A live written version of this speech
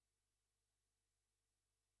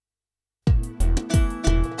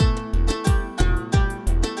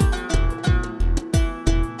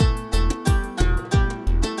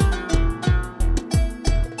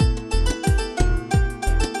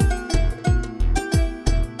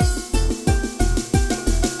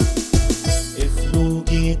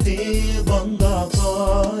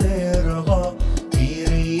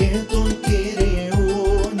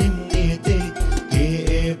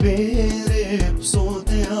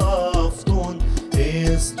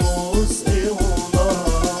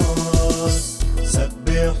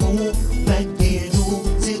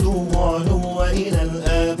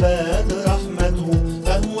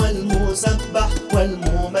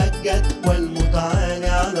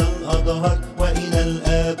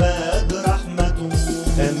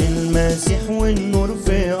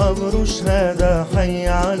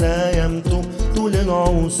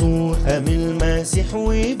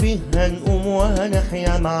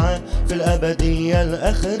وهنحيا معاه في الأبدية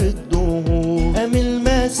لآخر الدهور. قام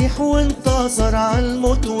المسيح وانتصر على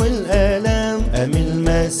الموت والآلام، قام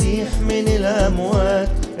المسيح من الأموات،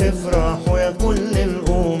 افرحوا يا كل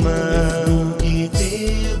الأمم.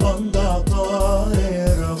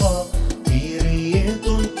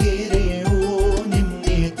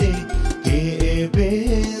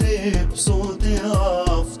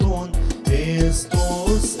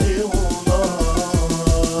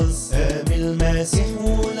 المسيح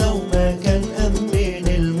ولو ما كان أمن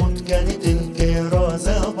الموت كانت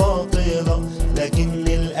الكرازة باطلة، لكن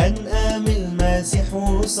الآن قام المسيح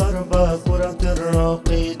وصار باكورة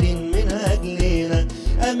الراقدين من أجلنا.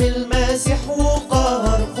 قام المسيح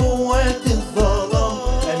وقهر قوات الظلام،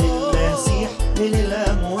 قام المسيح من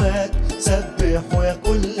الأموات، سبحوا يا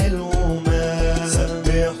كل الأمم.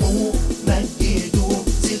 سبحوه مجدوه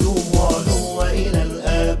زدوه وعلوا إلى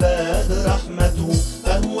الآباد رحمته،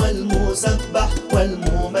 فهو المسبح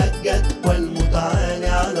والممجد والمتعالي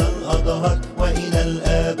على الأظهر وإلى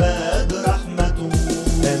الآباد رحمته.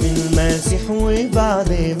 قام المسيح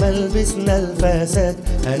وبعد ما لبسنا الفساد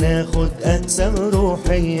هناخد أجسام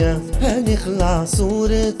روحية، هنخلع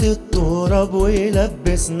صورة التراب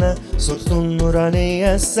ويلبسنا صورته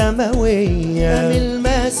النورانية السماوية. قام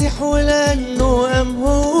المسيح ولأنه قام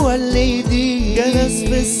هو اللي يدين، جلس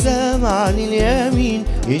في السماء عن اليمين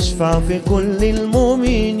يشفع في كل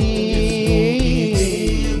المؤمنين.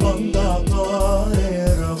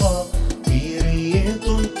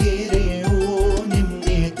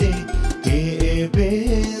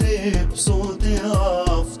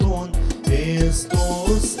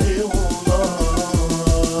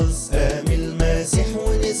 قام المسيح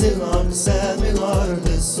ونزل أقسام الأرض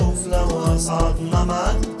السفلى وأصعدنا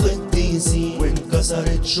مع القديسين،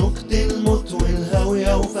 وانكسرت شوكة الموت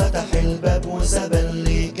والهاوية وفتح الباب وساب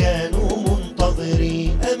اللي كانوا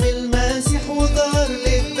منتظرين. قام المسيح وظهر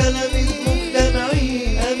للتلاميذ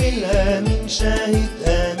مجتمعين، قام الآمين شاهد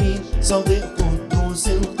آمين صديق قدوس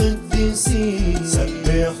القديسين.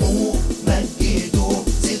 سبحوه مجدوه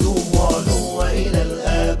زدوه وعلوا إلى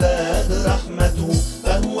الآباد رحمته،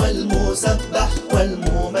 فهو المسبح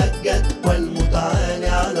والممجد والمتعالي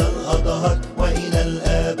على الأظهر وإلى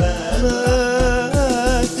الآباد.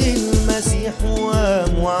 مات المسيح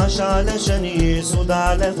وقام وعاش علشان يسود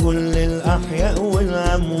على كل الأحياء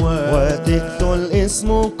والأموات، وتكتل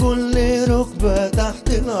اسمه كل ركبة تحت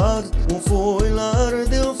الأرض وفوق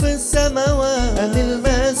الأرض وفي السماوات. قام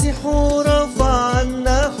المسيح ورفع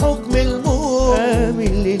عنا حكم الموت، قام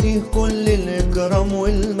اللي ليه كل الإكرام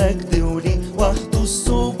والمجد وليه وحده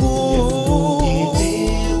السجود.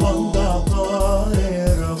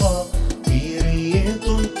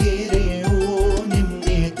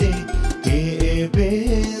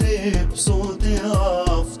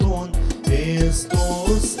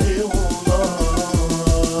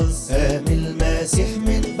 قام المسيح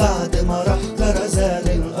من بعد ما راح كرزال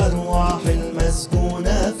الأرواح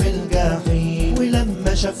المسجونة في الجحيم،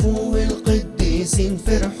 ولما شافوه القديسين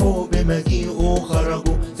فرحوا بمجيئه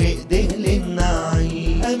خرجوا في ايديه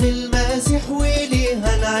للنعيم. قام المسيح وليه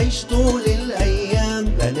هنعيش طول الأيام،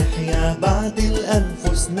 لا نحيا بعد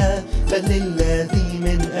لأنفسنا بل للذي